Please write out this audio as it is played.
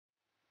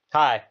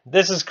Hi,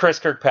 this is Chris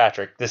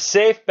Kirkpatrick, the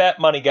safe bet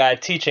money guy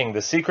teaching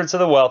the secrets of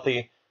the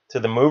wealthy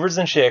to the movers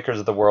and shakers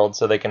of the world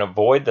so they can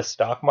avoid the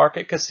stock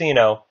market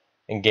casino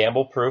and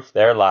gamble-proof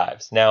their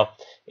lives. Now,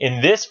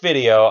 in this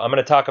video, I'm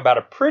going to talk about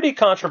a pretty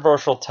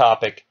controversial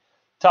topic,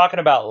 talking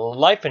about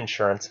life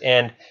insurance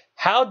and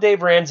how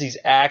Dave Ramsey's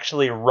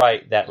actually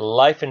right that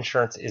life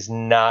insurance is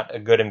not a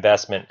good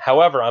investment.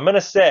 However, I'm going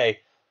to say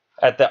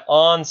at the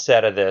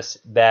onset of this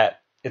that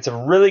it's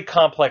a really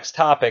complex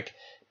topic,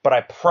 but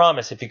I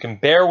promise if you can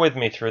bear with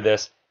me through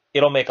this,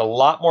 it'll make a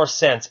lot more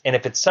sense. And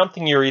if it's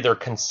something you're either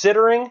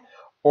considering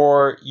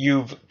or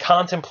you've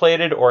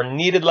contemplated or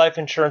needed life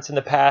insurance in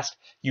the past,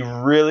 you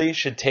really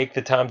should take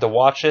the time to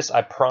watch this.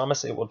 I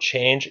promise it will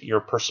change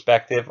your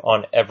perspective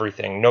on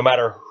everything, no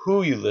matter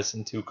who you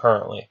listen to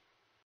currently.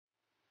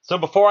 So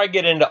before I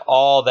get into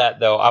all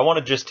that, though, I want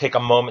to just take a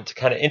moment to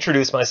kind of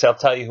introduce myself,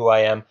 tell you who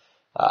I am.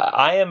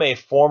 I am a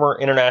former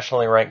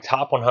internationally ranked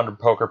top 100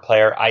 poker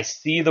player. I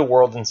see the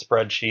world in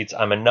spreadsheets.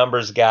 I'm a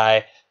numbers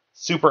guy,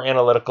 super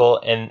analytical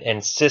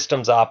and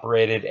systems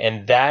operated,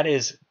 and that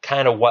is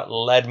kind of what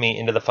led me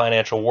into the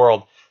financial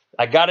world.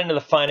 I got into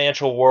the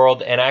financial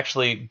world and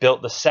actually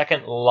built the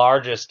second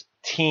largest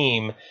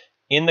team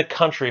in the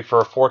country for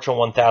a Fortune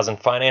 1000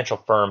 financial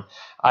firm.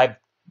 I've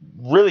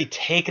really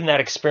taken that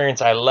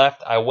experience. I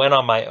left, I went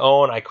on my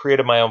own, I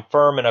created my own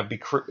firm, and I've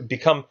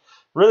become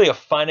really a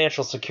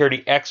financial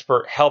security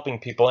expert helping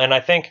people. And I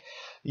think,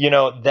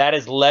 that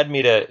has led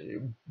me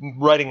to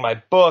writing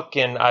my book,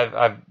 and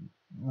I've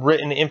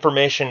written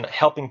information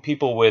helping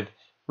people with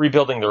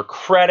rebuilding their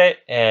credit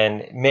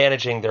and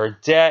managing their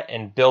debt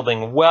and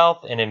building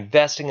wealth and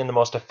investing in the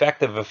most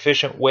effective,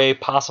 efficient way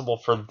possible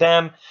for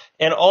them.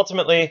 And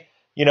ultimately,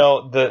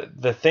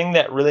 the thing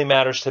that really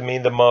matters to me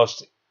the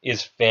most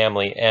is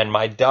family. And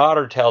my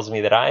daughter tells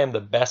me that I am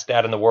the best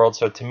dad in the world.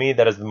 So to me,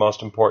 that is the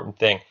most important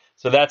thing.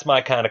 So that's my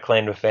kind of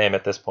claim to fame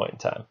at this point in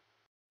time.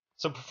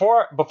 So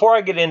before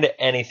I get into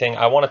anything,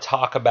 I want to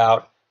talk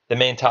about the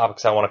main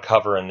topics I want to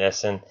cover in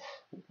this, and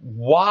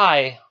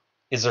why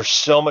is there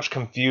so much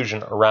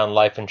confusion around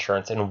life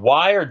insurance, and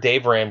why are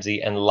Dave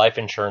Ramsey and life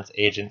insurance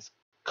agents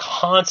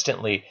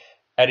constantly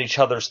at each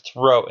other's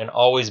throat and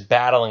always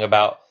battling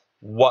about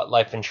what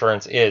life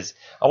insurance is.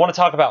 I want to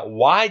talk about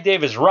why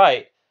Dave is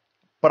right,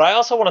 but I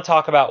also want to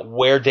talk about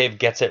where Dave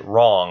gets it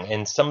wrong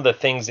and some of the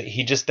things that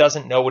he just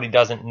doesn't know what he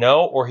doesn't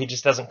know, or he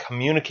just doesn't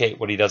communicate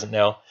what he doesn't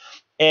know.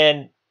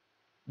 And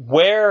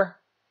where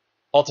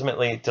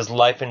ultimately does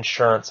life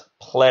insurance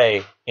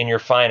play in your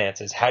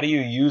finances? How do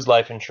you use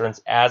life insurance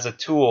as a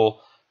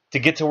tool to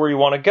get to where you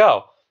want to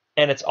go?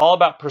 And it's all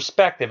about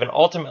perspective. And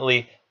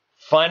ultimately,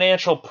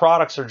 financial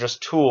products are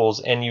just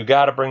tools, and you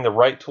got to bring the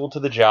right tool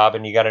to the job,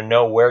 and you got to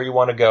know where you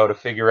want to go to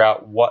figure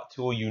out what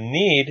tool you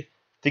need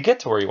to get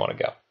to where you want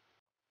to go.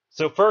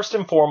 So first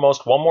and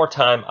foremost, one more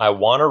time, I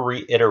want to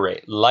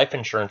reiterate, life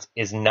insurance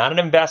is not an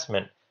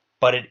investment,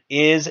 but it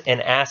is an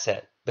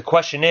asset. The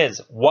question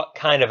is, what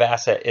kind of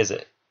asset is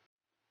it?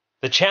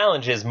 The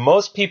challenge is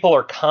most people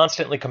are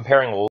constantly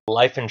comparing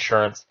life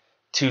insurance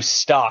to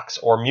stocks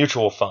or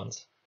mutual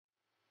funds.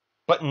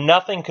 But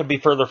nothing could be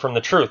further from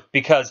the truth,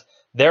 because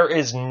there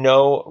is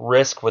no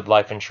risk with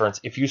life insurance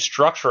if you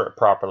structure it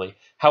properly.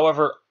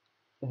 However,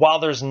 while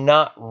there's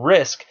not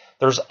risk,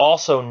 there's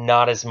also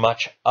not as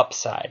much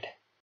upside.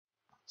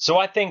 So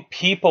I think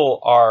people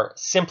are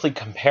simply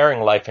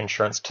comparing life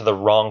insurance to the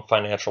wrong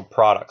financial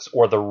products,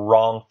 or the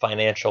wrong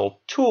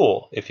financial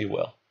tool, if you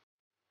will.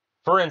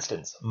 For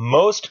instance,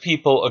 most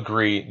people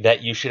agree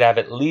that you should have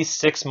at least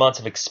 6 months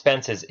of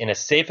expenses in a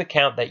safe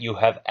account that you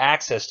have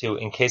access to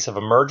in case of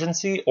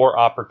emergency or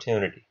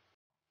opportunity.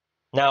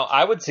 Now,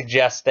 I would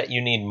suggest that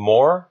you need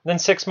more than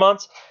 6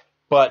 months,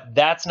 but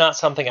that's not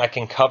something I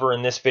can cover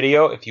in this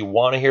video. If you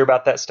want to hear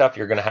about that stuff,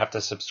 you're going to have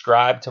to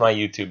subscribe to my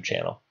YouTube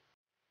channel.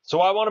 So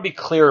I want to be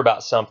clear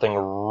about something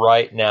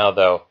right now,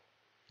 though.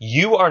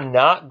 You are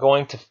not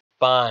going to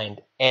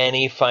find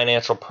any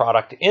financial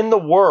product in the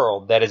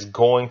world that is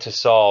going to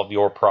solve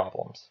your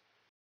problems.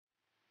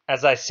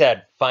 As I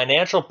said,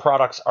 financial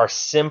products are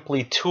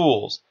simply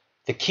tools.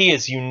 The key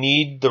is you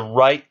need the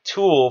right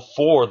tool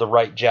for the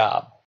right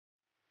job.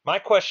 My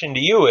question to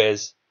you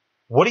is,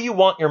 what do you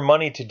want your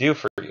money to do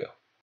for you?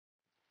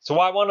 So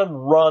I want to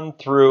run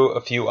through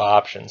a few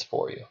options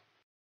for you.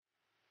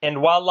 And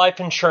while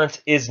life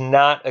insurance is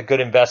not a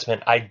good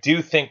investment, I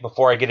do think,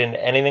 before I get into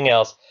anything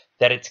else,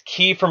 that it's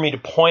key for me to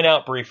point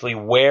out briefly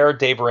where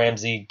Dave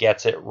Ramsey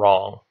gets it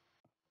wrong.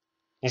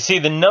 You see,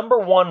 the number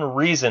one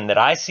reason that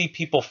I see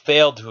people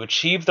fail to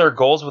achieve their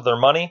goals with their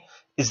money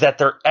is that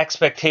their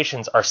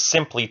expectations are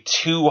simply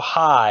too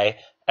high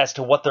as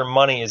to what their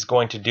money is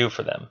going to do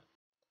for them.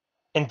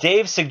 And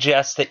Dave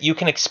suggests that you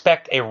can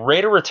expect a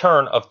rate of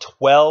return of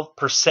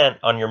 12%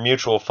 on your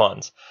mutual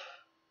funds.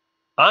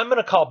 I'm going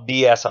to call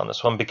BS on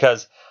this one,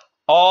 because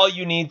all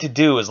you need to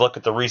do is look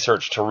at the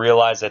research to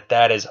realize that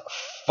that is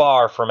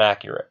far from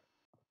accurate.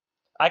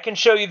 I can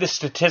show you the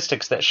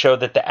statistics that show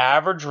that the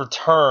average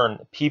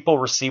return people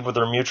receive with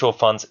their mutual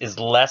funds is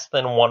less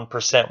than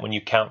 1% when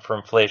you count for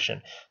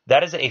inflation.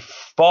 That is a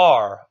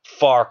far,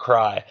 far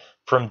cry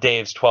from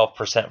Dave's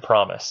 12%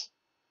 promise.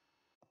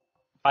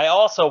 I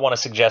also want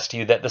to suggest to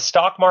you that the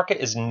stock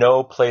market is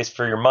no place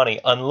for your money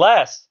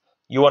unless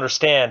you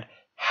understand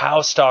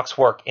how stocks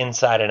work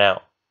inside and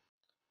out.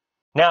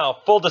 Now,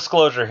 full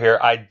disclosure here,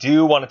 I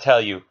do want to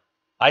tell you,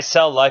 I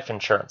sell life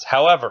insurance.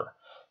 However,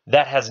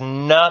 that has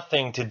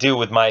nothing to do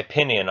with my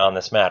opinion on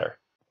this matter.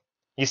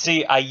 You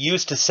see, I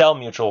used to sell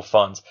mutual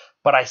funds,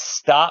 but I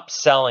stopped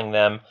selling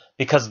them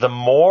because the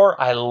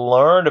more I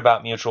learned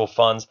about mutual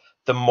funds,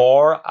 the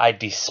more I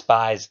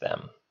despised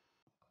them.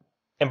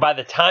 And by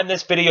the time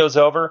this video is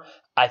over,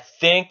 I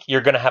think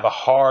you're going to have a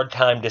hard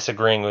time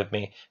disagreeing with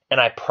me. And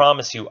I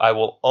promise you, I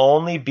will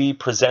only be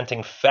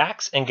presenting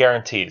facts and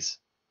guarantees.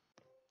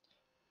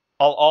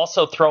 I'll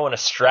also throw in a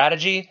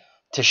strategy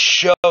to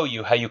show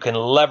you how you can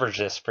leverage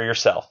this for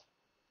yourself.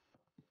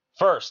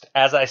 First,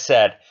 as I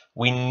said,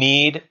 we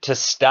need to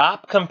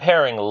stop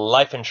comparing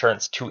life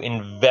insurance to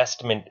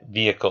investment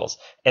vehicles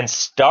and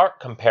start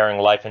comparing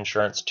life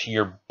insurance to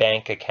your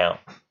bank account.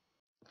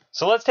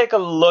 So let's take a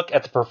look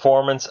at the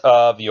performance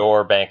of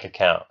your bank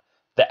account.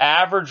 The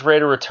average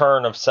rate of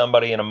return of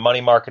somebody in a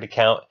money market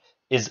account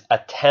is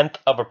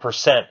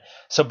 0.1%.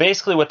 So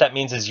basically what that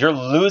means is you're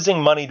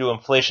losing money to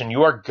inflation.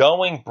 You are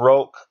going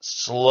broke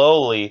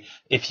slowly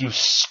if you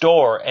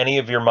store any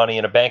of your money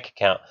in a bank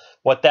account.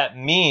 What that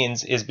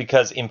means is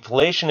because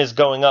inflation is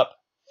going up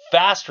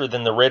faster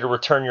than the rate of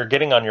return you're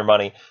getting on your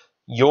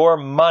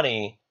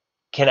money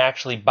can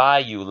actually buy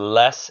you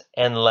less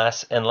and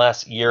less and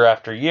less year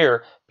after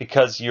year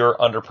because you're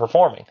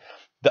underperforming.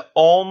 The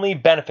only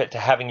benefit to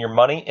having your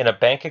money in a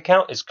bank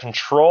account is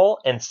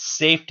control and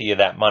safety of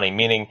that money,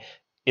 meaning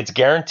it's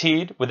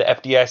guaranteed with the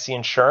FDIC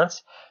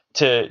insurance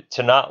to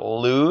not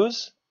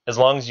lose as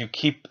long as you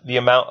keep the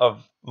amount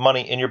of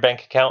money in your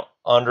bank account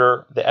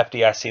under the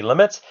FDIC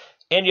limits,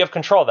 and you have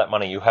control of that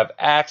money. You have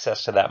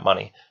access to that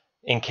money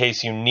in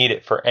case you need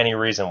it for any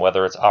reason,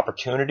 whether it's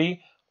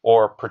opportunity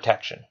or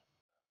protection.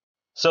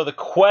 So the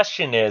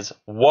question is,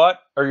 what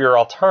are your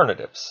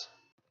alternatives?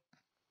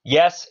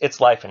 Yes,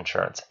 it's life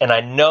insurance. And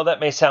I know that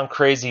may sound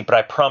crazy, but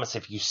I promise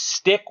if you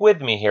stick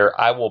with me here,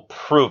 I will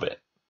prove it.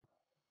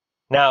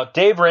 Now,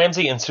 Dave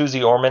Ramsey and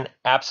Susie Orman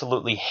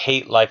absolutely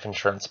hate life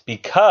insurance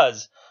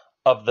because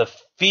of the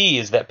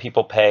fees that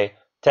people pay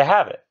to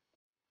have it.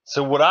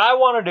 So what I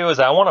want to do is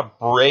I want to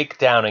break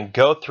down and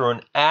go through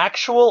an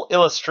actual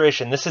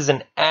illustration. This is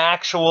an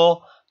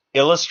actual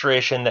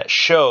illustration that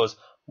shows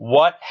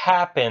what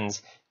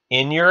happens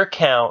in your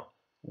account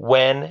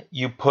when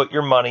you put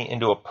your money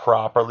into a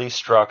properly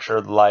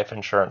structured life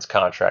insurance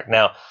contract.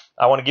 Now,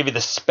 I want to give you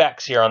the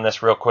specs here on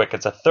this real quick.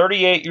 It's a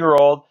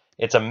 38-year-old.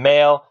 It's a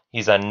male.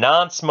 He's a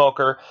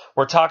non-smoker.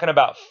 We're talking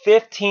about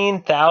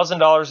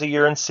 $15,000 a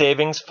year in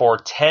savings for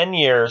 10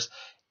 years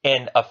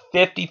and a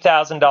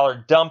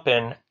 $50,000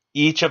 dump-in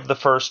each of the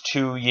first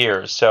 2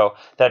 years. So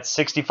that's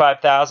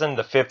 $65,000,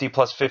 the 50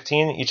 plus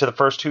 15 each of the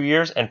first 2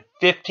 years, and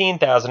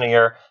 $15,000 a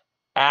year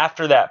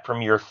after that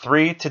from year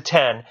 3 to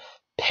 10,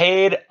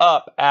 paid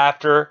up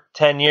after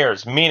 10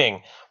 years,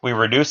 meaning we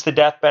reduce the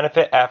death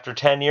benefit after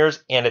 10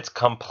 years and it's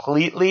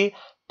completely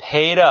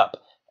paid up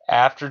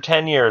after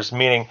 10 years,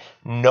 meaning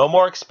no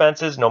more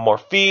expenses, no more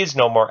fees,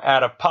 no more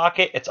out of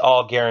pocket. It's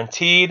all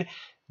guaranteed,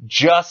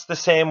 just the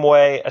same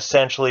way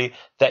essentially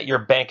that your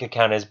bank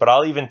account is. But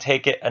I'll even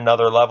take it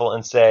another level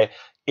and say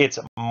it's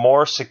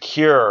more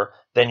secure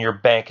than your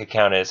bank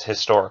account is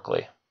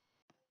historically.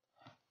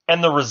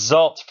 And the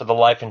result for the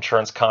life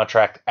insurance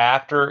contract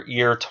after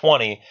year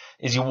 20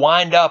 is you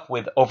wind up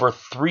with over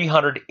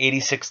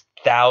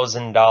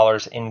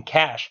 $386,000 in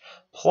cash,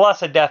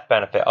 plus a death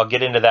benefit. I'll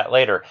get into that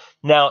later.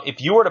 Now, if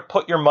you were to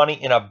put your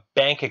money in a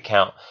bank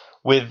account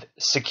with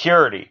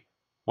security,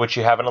 which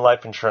you have in a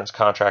life insurance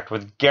contract,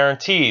 with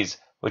guarantees,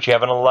 which you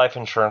have in a life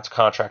insurance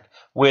contract,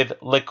 with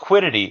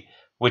liquidity,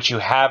 which you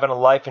have in a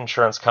life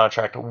insurance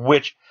contract,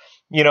 which,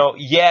 you know,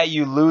 yeah,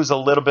 you lose a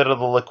little bit of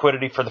the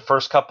liquidity for the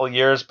first couple of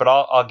years, but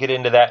I'll get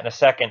into that in a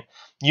second.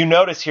 You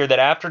notice here that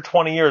after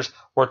 20 years,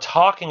 we're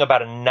talking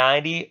about a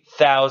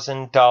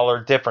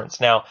 $90,000 difference.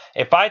 Now,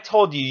 if I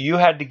told you you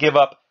had to give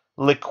up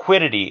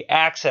liquidity,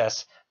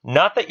 access,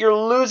 not that you're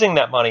losing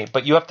that money,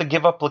 but you have to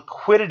give up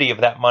liquidity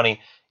of that money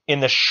in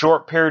the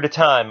short period of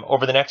time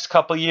over the next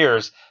couple of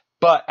years,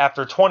 but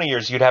after 20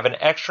 years, you'd have an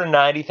extra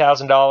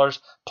 $90,000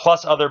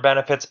 plus other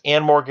benefits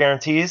and more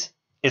guarantees.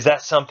 Is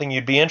that something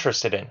you'd be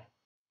interested in?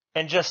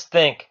 And just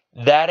think,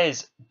 that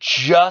is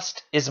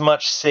just as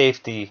much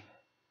safety,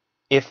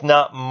 if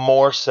not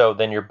more so,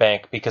 than your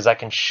bank, because I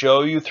can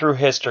show you through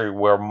history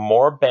where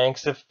more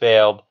banks have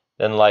failed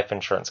than life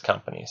insurance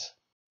companies.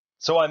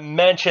 So I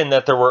mentioned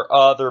that there were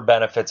other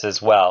benefits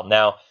as well.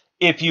 Now,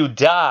 if you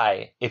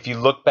die, if you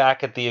look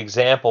back at the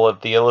example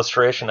of the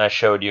illustration I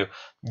showed you,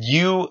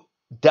 you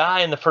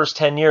die in the first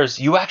 10 years,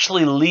 you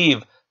actually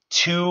leave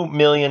 $2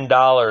 million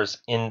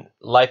in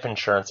life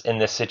insurance in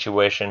this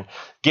situation,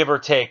 give or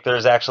take.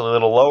 There's actually a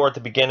little lower at the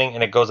beginning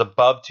and it goes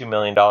above $2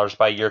 million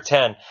by year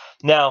 10.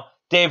 Now,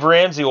 Dave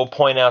Ramsey will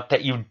point out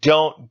that you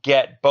don't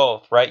get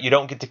both, right? You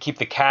don't get to keep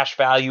the cash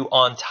value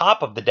on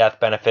top of the death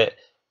benefit.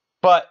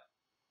 But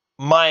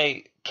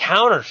my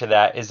counter to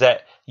that is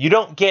that you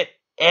don't get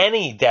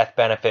any death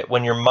benefit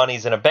when your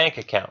money's in a bank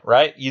account,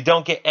 right? You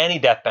don't get any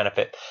death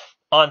benefit.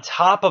 On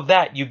top of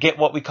that, you get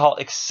what we call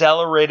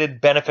accelerated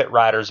benefit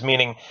riders,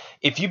 meaning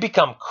if you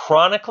become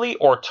chronically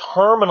or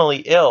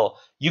terminally ill,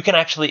 you can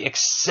actually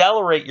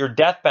accelerate your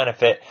death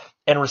benefit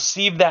and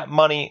receive that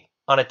money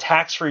on a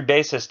tax-free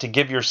basis to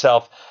give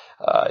yourself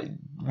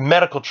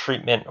medical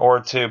treatment or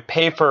to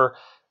pay for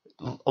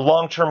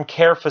long-term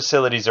care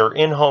facilities or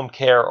in-home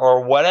care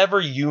or whatever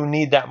you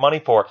need that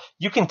money for.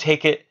 You can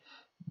take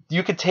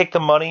the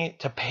money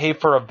to pay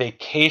for a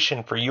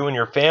vacation for you and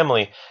your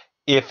family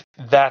if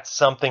that's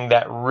something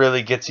that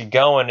really gets you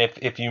going.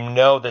 If you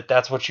know that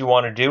that's what you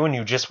want to do and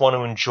you just want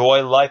to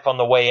enjoy life on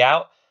the way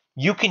out,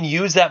 you can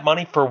use that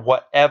money for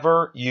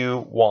whatever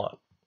you want.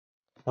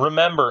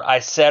 Remember, I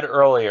said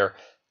earlier,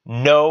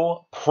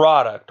 no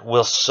product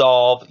will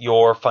solve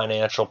your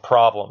financial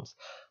problems.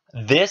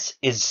 This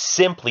is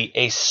simply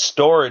a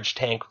storage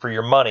tank for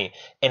your money.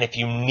 And if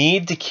you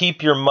need to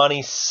keep your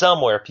money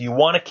somewhere, if you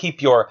want to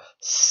keep your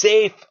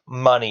safe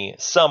money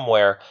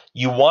somewhere,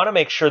 you want to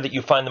make sure that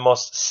you find the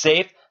most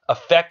safe,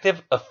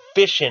 effective,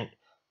 efficient,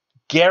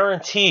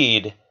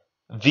 guaranteed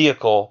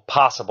vehicle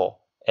possible.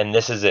 And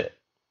this is it.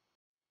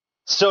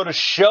 So to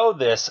show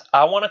this,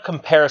 I want to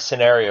compare a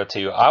scenario to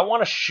you. I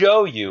want to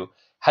show you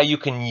how you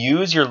can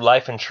use your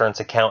life insurance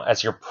account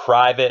as your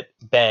private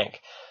bank.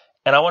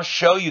 And I want to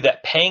show you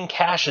that paying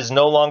cash is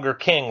no longer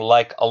king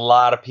like a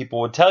lot of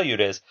people would tell you it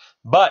is.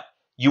 But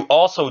you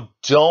also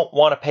don't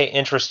want to pay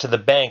interest to the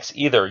banks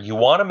either. You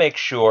want to make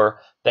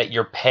sure that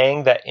you're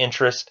paying that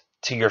interest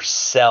to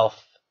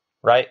yourself,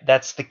 right?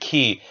 That's the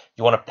key.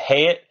 You want to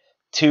pay it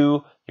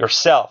to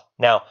yourself.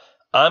 Now,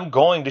 I'm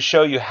going to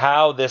show you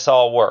how this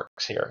all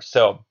works here,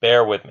 so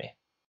bear with me.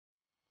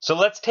 So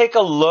let's take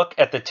a look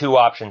at the two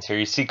options here.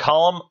 You see the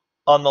column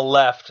on the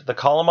left, and the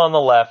column on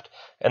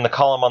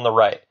the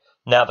right.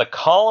 Now, the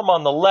column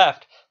on the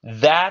left,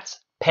 that's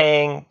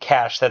paying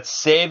cash. That's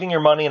saving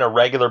your money in a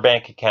regular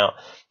bank account.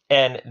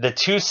 And the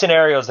two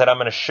scenarios that I'm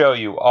going to show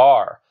you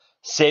are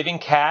saving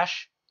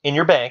cash in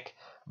your bank,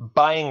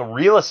 buying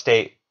real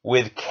estate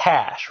with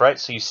cash, right?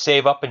 So you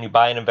save up and you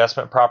buy an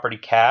investment property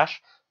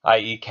cash,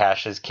 i.e.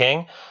 cash is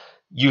king.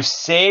 You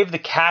save the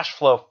cash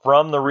flow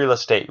from the real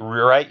estate,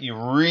 right? You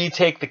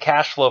retake the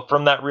cash flow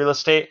from that real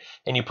estate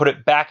and you put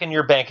it back in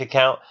your bank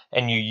account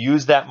and you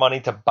use that money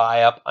to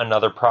buy up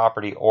another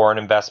property or an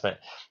investment.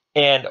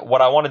 And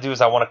what I want to do is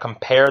I want to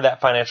compare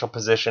that financial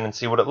position and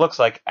see what it looks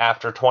like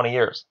after 20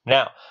 years.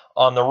 Now,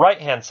 on the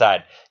right-hand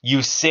side,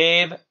 you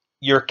save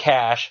your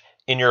cash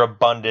in your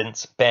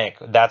abundance bank.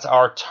 That's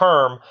our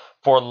term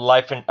for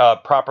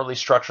properly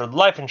structured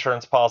life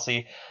insurance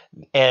policy.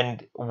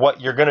 And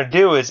what you're going to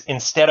do is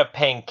instead of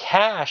paying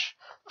cash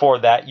for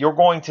that, you're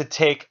going to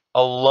take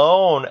a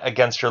loan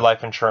against your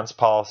life insurance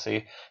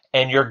policy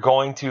and you're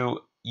going to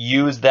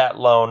use that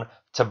loan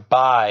to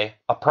buy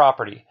a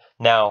property.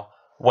 Now,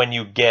 when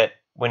you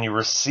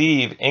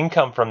receive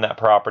income from that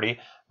property,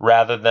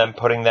 rather than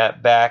putting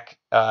that back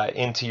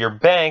into your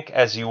bank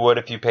as you would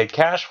if you paid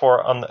cash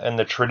for it in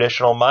the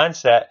traditional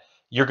mindset,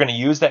 you're going to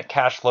use that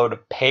cash flow to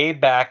pay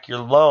back your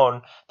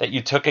loan that you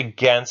took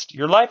against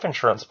your life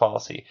insurance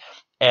policy.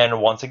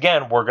 And once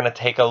again, we're going to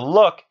take a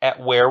look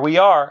at where we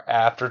are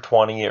after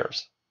 20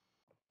 years.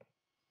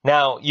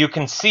 Now, you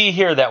can see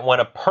here that when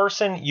a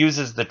person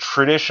uses the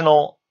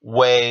traditional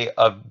way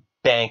of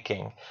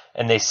banking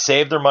and they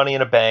save their money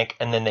in a bank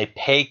and then they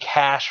pay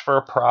cash for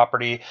a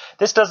property,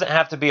 this doesn't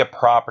have to be a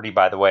property,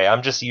 by the way.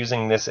 I'm just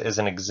using this as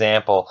an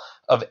example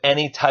of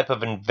any type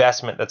of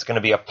investment that's going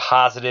to be a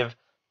positive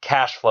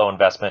cash flow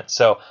investment.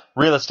 So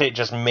real estate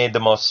just made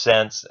the most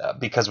sense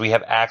because we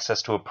have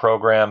access to a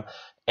program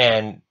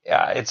and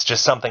it's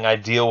just something I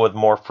deal with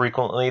more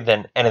frequently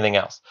than anything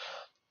else.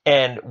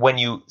 And when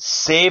you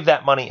save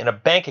that money in a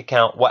bank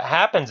account, what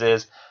happens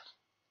is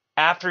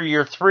after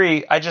year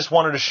 3, I just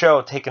wanted to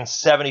show taking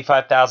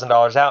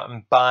 $75,000 out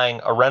and buying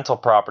a rental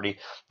property.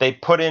 They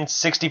put in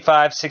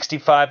 65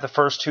 the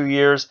first 2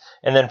 years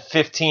and then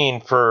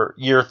 15 for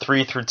year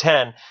 3 through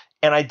 10.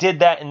 And I did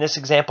that in this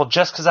example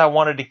just because I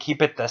wanted to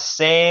keep it the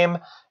same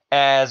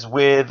as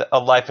with a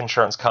life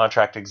insurance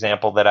contract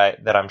example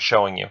that I'm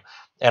showing you.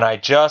 And I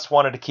just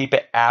wanted to keep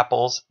it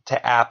apples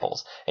to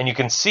apples. And you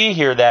can see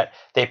here that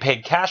they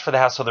paid cash for the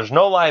house, so there's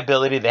no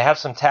liability. They have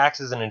some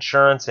taxes and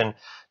insurance and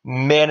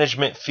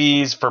management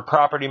fees for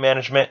property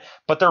management,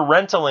 but their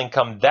rental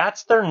income,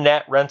 that's their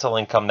net rental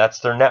income. That's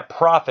their net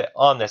profit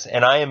on this.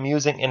 And I am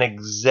using an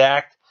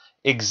exact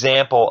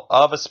example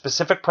of a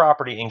specific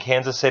property in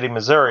Kansas City,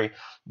 Missouri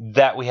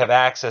that we have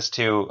access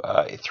to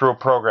through a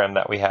program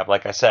that we have,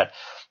 like I said.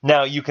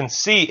 Now, you can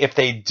see if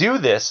they do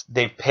this,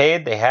 they've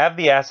paid, they have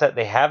the asset,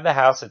 they have the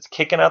house, it's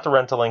kicking out the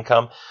rental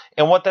income.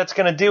 And what that's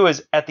going to do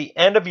is at the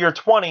end of year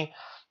 20,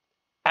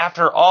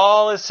 after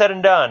all is said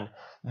and done,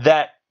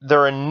 that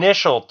their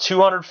initial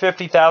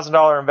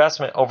 $250,000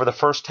 investment over the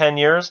first 10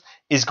 years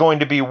is going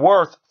to be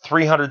worth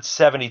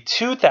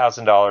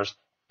 $372,000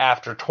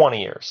 after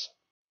 20 years.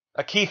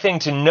 A key thing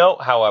to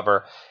note,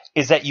 however,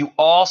 is that you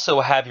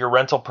also have your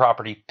rental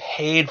property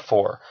paid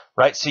for,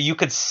 right? So you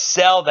could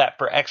sell that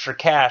for extra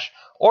cash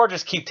or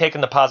just keep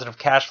taking the positive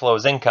cash flow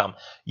as income.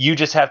 You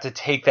just have to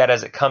take that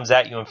as it comes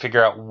at you and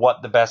figure out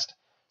what the best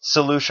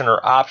solution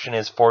or option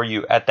is for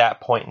you at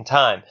that point in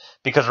time.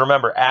 Because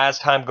remember, as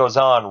time goes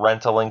on,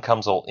 rental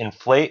incomes will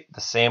inflate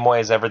the same way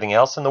as everything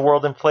else in the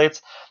world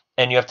inflates,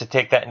 and you have to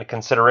take that into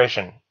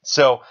consideration.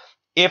 So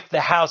if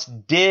the house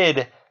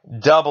did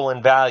double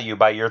in value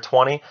by year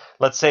 20,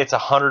 let's say it's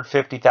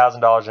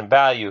 $150,000 in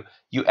value,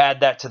 you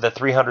add that to the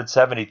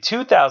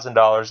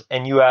 $372,000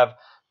 and you have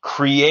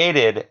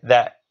created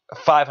that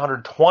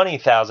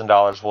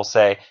 $520,000, we'll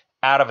say,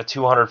 out of a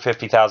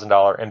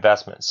 $250,000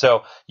 investment.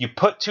 So you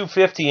put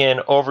 $250 in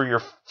over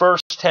your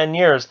first 10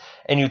 years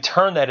and you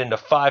turn that into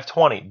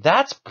 $520.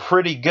 That's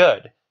pretty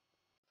good.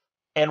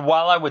 And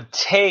while I would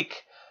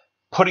take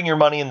putting your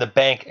money in the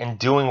bank and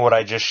doing what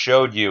I just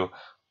showed you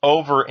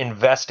over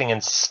investing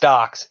in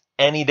stocks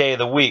any day of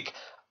the week,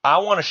 I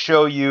want to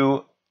show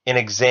you an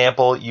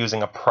example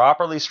using a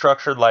properly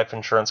structured life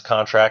insurance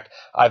contract.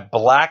 I've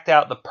blacked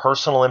out the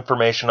personal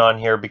information on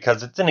here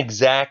because it's an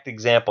exact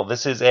example.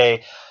 This is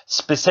a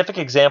specific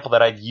example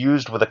that I've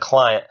used with a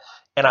client,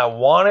 and I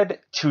wanted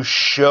to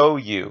show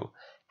you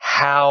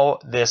how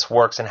this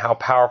works and how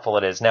powerful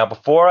it is. Now,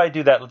 before I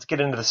do that, let's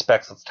get into the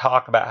specs. Let's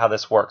talk about how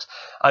this works.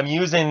 I'm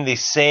using the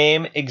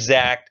same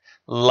exact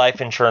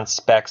life insurance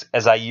specs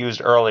as I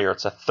used earlier.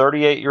 It's a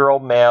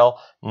 38-year-old male,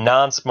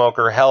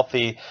 non-smoker,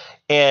 healthy,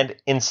 and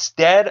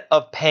instead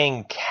of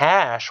paying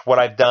cash, what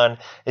I've done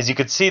is you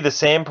could see the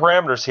same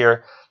parameters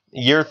here.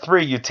 Year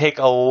 3, you take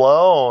a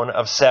loan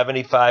of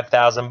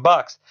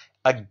 $75,000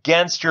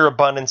 against your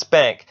abundance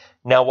bank.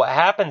 Now, what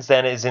happens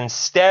then is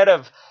instead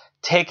of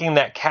taking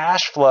that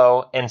cash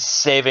flow and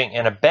saving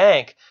in a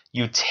bank,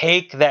 you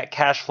take that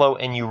cash flow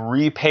and you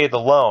repay the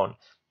loan.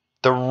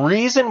 The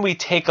reason we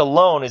take a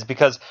loan is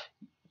because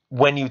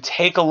when you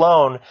take a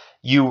loan,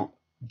 you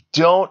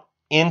don't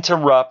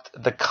interrupt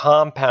the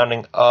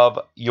compounding of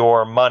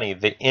your money,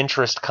 the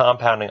interest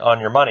compounding on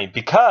your money,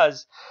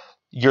 because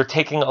you're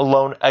taking a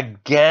loan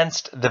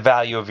against the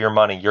value of your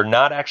money. You're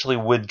not actually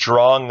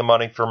withdrawing the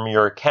money from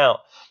your account.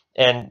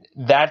 And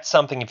that's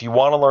something, if you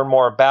want to learn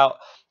more about,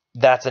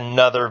 that's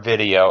another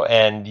video.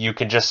 And you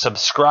can just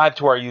subscribe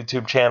to our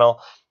YouTube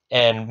channel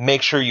and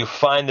make sure you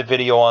find the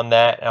video on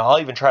that. And I'll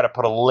even try to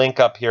put a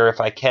link up here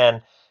if I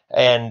can.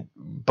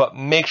 But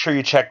make sure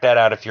you check that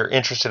out if you're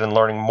interested in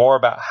learning more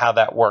about how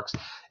that works.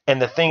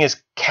 And the thing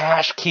is,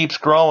 cash keeps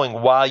growing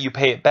while you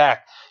pay it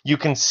back. You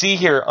can see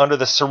here under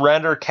the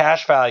surrender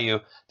cash value,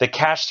 the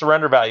cash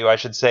surrender value, I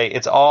should say,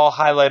 it's all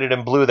highlighted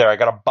in blue there. I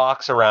got a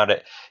box around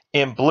it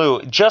in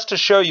blue just to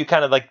show you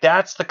kind of like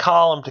that's the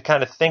column to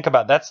kind of think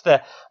about. That's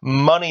the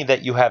money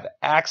that you have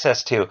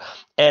access to.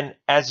 And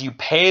as you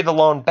pay the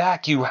loan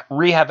back, you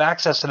have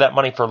access to that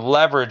money for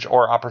leverage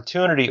or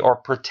opportunity or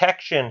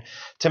protection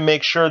to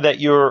make sure that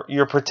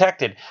you're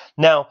protected.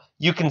 Now,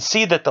 you can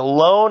see that the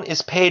loan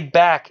is paid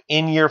back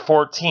in year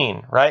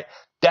 14, right?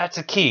 That's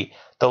a key.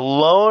 The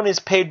loan is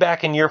paid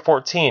back in year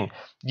 14.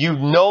 You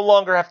no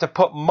longer have to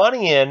put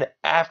money in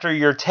after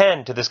year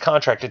 10 to this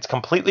contract. It's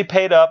completely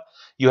paid up.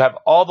 You have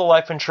all the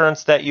life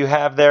insurance that you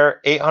have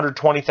there,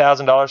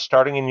 $820,000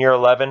 starting in year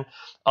 11,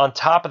 on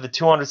top of the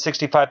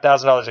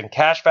 $265,000 in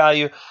cash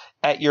value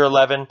at year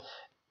 11.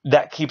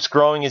 That keeps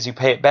growing as you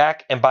pay it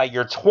back. And by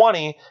year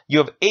 20, you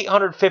have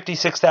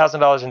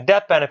 $856,000 in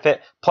death benefit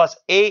plus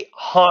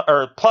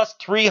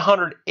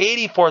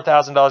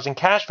 $384,000 in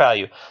cash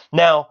value.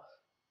 Now,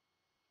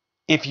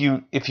 if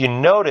you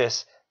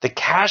notice, the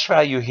cash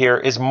value here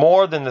is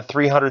more than the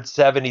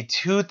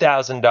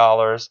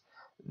 $372,000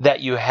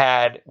 that you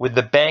had with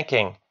the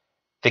banking.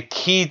 The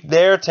key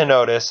there to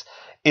notice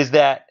is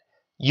that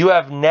you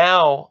have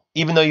now,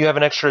 even though you have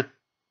an extra,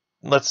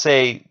 let's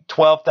say,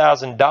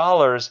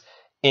 $12,000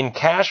 in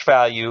cash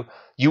value,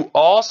 you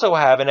also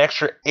have an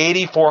extra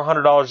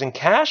 $8,400 in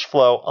cash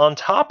flow on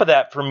top of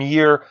that from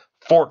year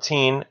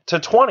 14 to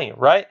 20,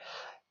 right?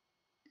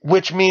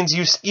 Which means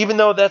you, even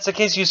though that's the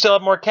case, you still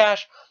have more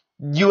cash.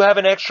 You have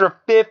an extra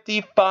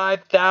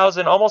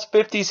 $55,000, almost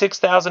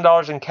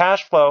 $56,000 in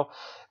cash flow,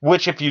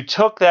 which if you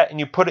took that and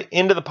you put it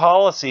into the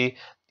policy,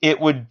 it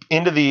would,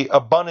 into the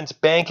abundance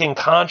banking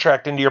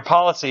contract, into your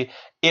policy,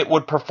 it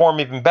would perform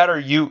even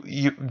better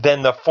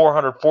than the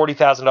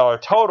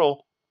 $440,000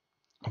 total,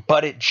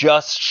 but it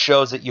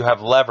shows that you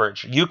have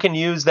leverage. You can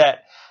use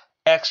that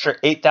extra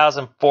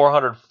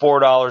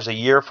 $8,404 a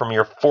year from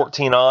year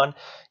 14 on.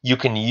 You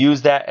can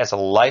use that as a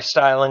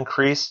lifestyle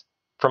increase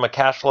from a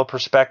cash flow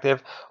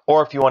perspective,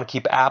 or if you want to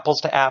keep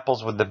apples to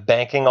apples with the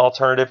banking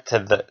alternative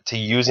to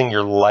using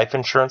your life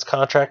insurance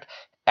contract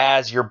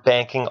as your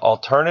banking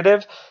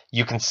alternative,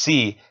 you can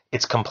see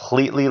it's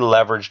completely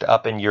leveraged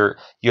up in you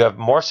have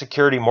more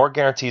security, more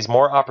guarantees,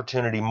 more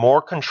opportunity,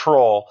 more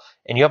control,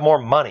 and you have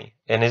more money.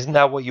 And isn't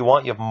that what you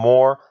want? You have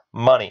more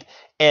money.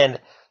 And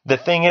the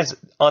thing is,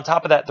 on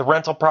top of that, the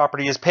rental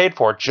property is paid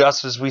for,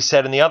 just as we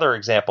said in the other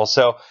example.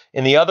 So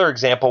in the other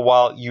example,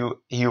 while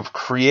you've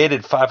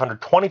created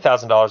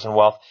 $520,000 in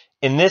wealth,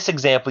 in this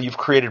example, you've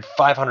created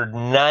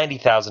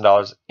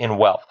 $590,000 in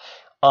wealth.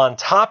 On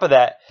top of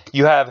that,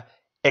 you have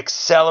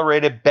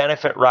accelerated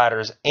benefit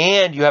riders,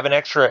 and you have an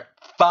extra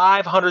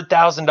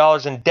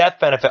 $500,000 in death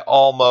benefit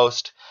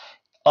almost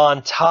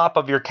on top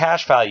of your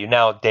cash value.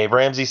 Now, Dave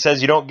Ramsey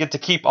says you don't get to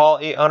keep all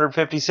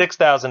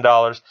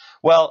 $856,000.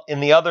 Well,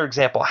 in the other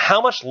example,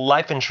 how much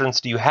life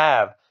insurance do you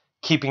have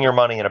keeping your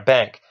money in a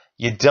bank?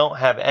 You don't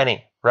have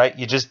any, right?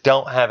 You just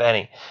don't have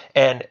any.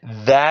 And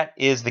that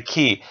is the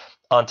key.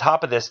 On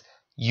top of this,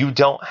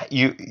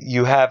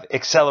 you have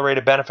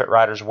accelerated benefit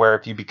riders where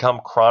if you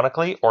become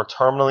chronically or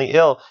terminally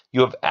ill,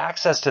 you have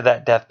access to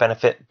that death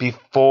benefit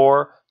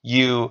before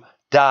you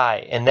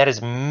die. And that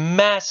is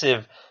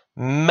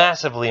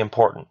massively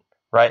important,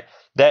 right?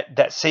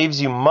 That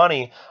saves you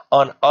money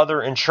on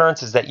other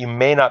insurances that you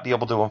may not be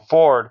able to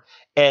afford.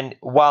 And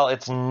while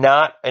it's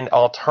not an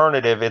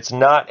alternative, it's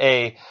not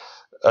a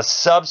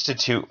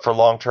substitute for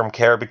long-term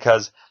care,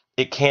 because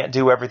it can't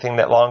do everything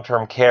that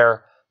long-term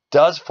care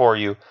does for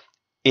you.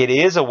 It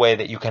is a way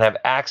that you can have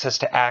access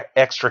to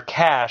extra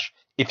cash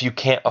if you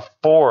can't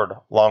afford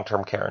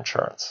long-term care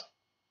insurance.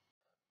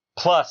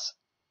 Plus,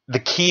 the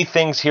key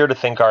things here to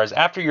think are is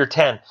after you're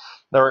 10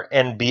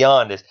 and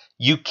beyond is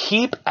you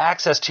keep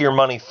access to your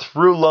money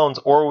through loans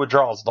or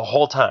withdrawals the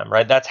whole time,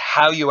 right? That's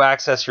how you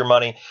access your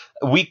money.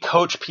 We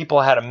coach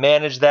people how to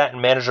manage that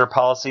and manage their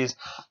policies.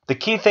 The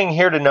key thing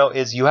here to note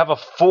is you have a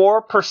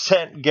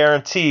 4%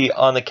 guarantee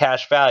on the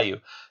cash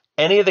value.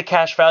 Any of the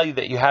cash value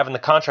that you have in the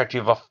contract,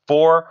 you have a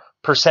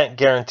 4%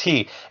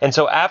 guarantee. And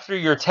so after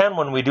year 10,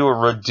 when we do a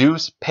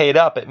reduce paid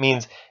up, it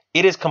means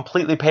it is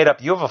completely paid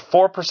up. You have a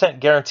 4%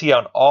 guarantee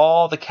on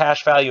all the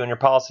cash value in your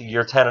policy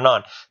year 10 and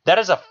on. That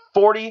is a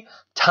 40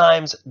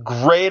 times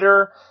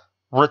greater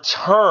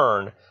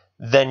return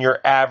than your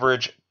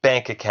average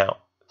bank account.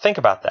 Think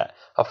about that.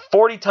 A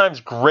 40 times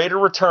greater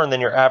return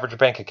than your average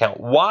bank account.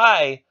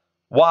 Why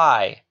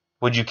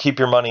would you keep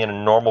your money in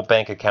a normal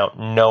bank account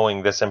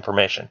knowing this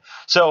information?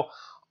 So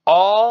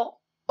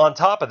all on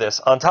top of this,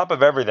 on top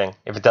of everything,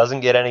 if it doesn't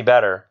get any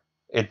better,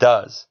 it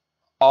does.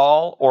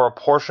 All or a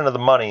portion of the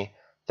money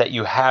that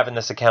you have in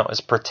this account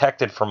is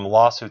protected from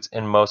lawsuits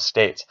in most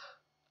states,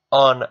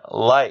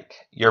 unlike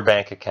your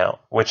bank account,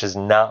 which is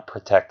not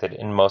protected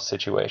in most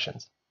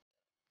situations.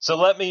 So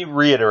let me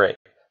reiterate.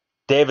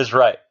 Dave is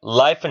right.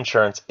 Life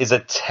insurance is a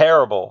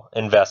terrible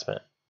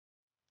investment.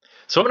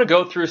 So I'm going to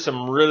go through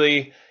some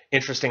really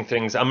interesting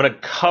things. I'm going to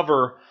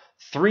cover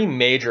 3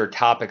 major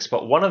topics,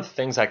 but one of the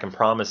things I can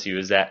promise you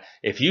is that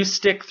if you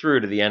stick through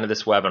to the end of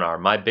this webinar,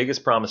 my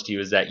biggest promise to you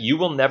is that you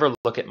will never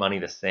look at money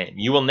the same.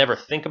 You will never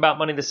think about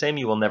money the same.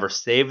 You will never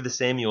save the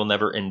same. You will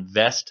never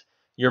invest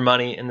your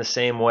money in the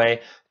same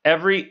way.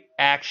 Every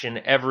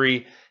action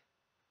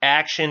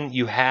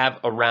you have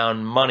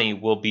around money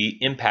will be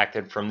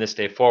impacted from this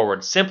day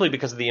forward simply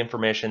because of the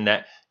information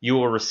that you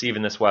will receive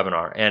in this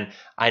webinar. And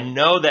I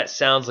know that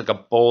sounds like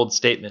a bold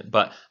statement,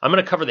 but I'm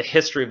going to cover the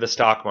history of the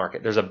stock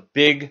market. There's a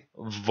big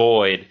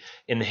void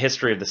in the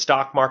history of the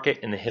stock market,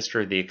 in the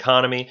history of the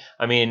economy.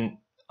 I mean,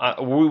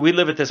 we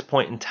live at this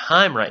point in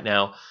time right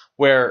now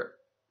where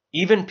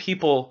even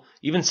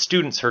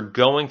students who are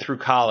going through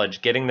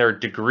college, getting their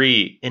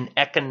degree in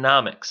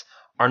economics,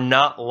 are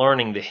not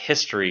learning the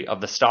history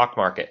of the stock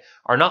market,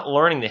 are not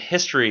learning the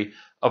history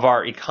of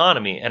our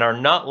economy, and are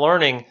not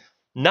learning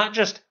not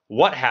just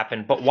what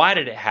happened, but why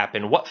did it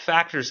happen? What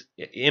factors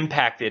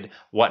impacted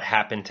what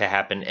happened to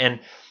happen? And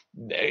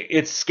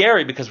it's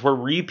scary because we're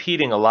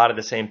repeating a lot of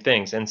the same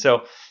things. And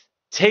so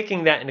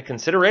taking that into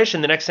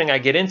consideration, the next thing I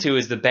get into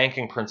is the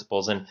banking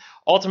principles. And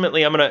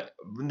ultimately,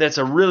 that's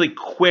a really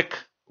quick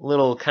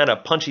little kind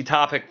of punchy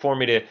topic for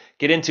me to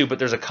get into, but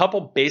there's a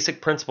couple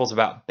basic principles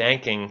about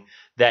banking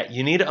that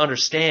you need to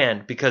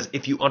understand, because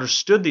if you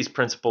understood these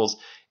principles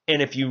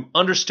and if you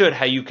understood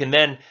how you can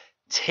then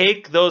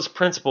take those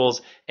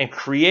principles and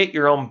create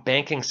your own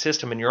banking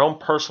system in your own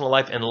personal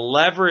life and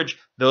leverage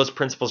those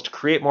principles to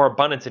create more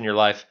abundance in your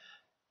life,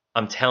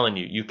 I'm telling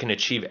you, you can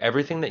achieve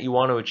everything that you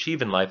want to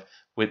achieve in life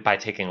by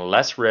taking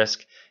less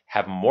risk,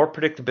 have more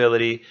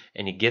predictability,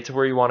 and you get to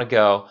where you want to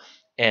go.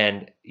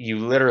 And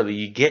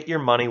you get your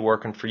money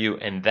working for you,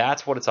 and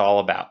that's what it's all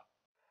about.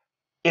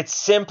 It's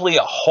simply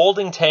a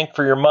holding tank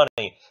for your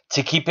money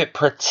to keep it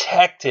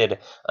protected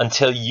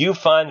until you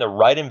find the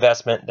right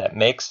investment that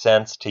makes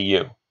sense to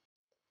you.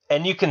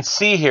 And you can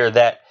see here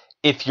that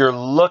if you're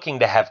looking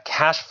to have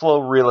cash flow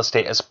real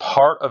estate as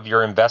part of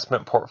your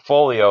investment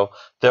portfolio,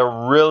 there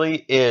really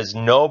is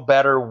no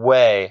better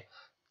way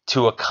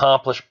to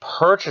accomplish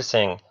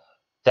purchasing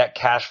that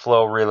cash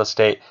flow real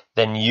estate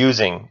than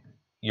using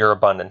your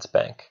abundance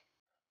bank.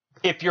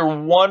 If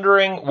you're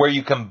wondering where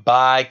you can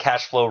buy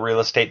cash flow real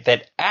estate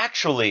that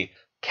actually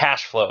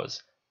cash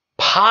flows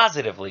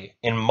positively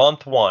in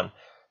month 1,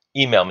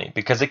 email me,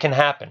 because it can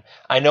happen.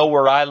 I know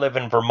where I live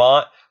in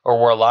Vermont, or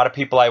where a lot of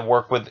people I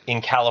work with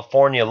in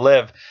California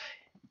live,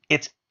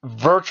 it's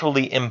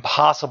virtually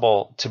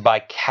impossible to buy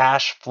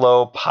cash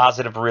flow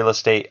positive real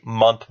estate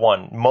month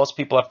one. Most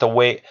people have to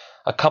wait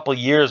a couple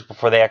years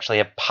before they actually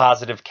have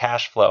positive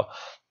cash flow.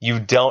 You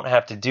don't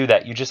have to do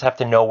that. You just have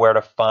to know where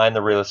to find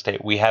the real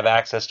estate. We have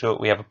access to it.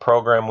 We have a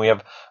program. We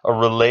have a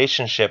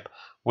relationship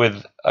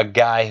with a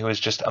guy who is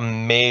just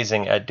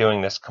amazing at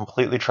doing this,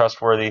 completely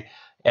trustworthy,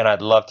 and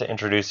I'd love to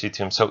introduce you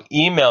to him. So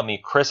email me,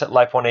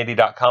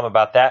 chris@life180.com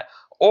about that.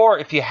 Or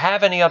if you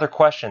have any other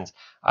questions,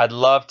 I'd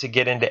love to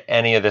get into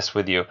any of this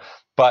with you.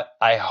 But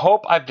I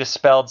hope I've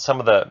dispelled some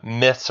of the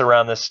myths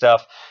around this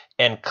stuff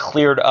and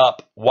cleared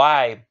up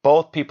why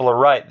both people are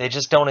right. They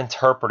just don't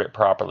interpret it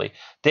properly.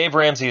 Dave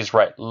Ramsey is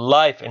right.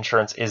 Life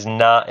insurance is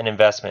not an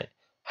investment.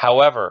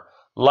 However,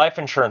 life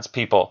insurance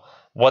people,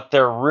 what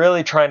they're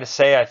really trying to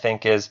say, I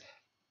think, is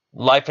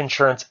life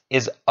insurance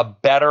is a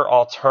better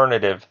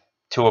alternative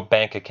to a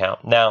bank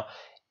account. Now,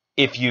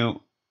 if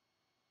you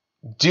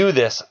do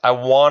this, I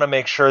want to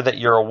make sure that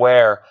you're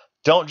aware.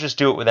 Don't just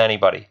do it with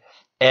anybody.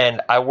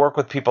 And I work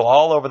with people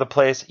all over the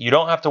place. You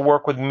don't have to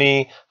work with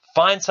me.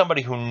 Find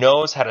somebody who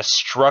knows how to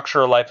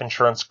structure a life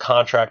insurance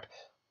contract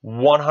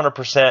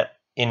 100%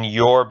 in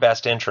your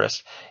best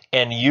interest.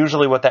 And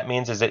usually what that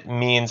means is it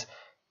means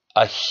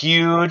a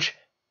huge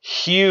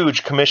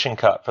commission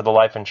cut for the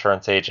life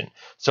insurance agent.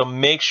 So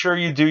make sure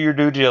you do your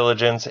due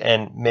diligence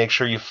and make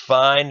sure you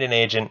find an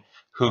agent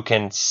who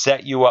can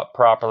set you up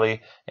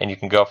properly, and you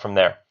can go from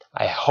there.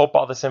 I hope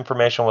all this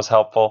information was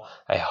helpful.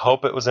 I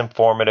hope it was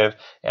informative,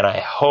 and I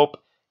hope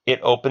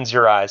it opens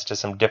your eyes to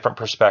some different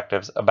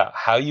perspectives about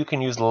how you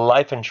can use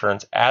life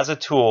insurance as a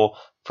tool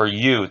for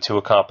you to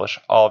accomplish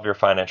all of your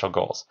financial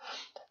goals.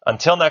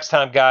 Until next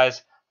time,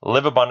 guys,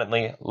 live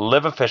abundantly,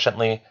 live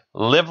efficiently,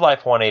 live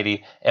Life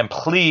 180, and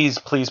please,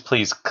 please,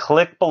 please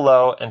click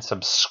below and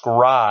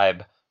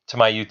subscribe to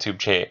my YouTube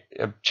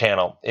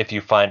channel if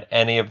you find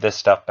any of this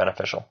stuff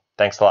beneficial.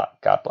 Thanks a lot.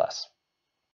 God bless.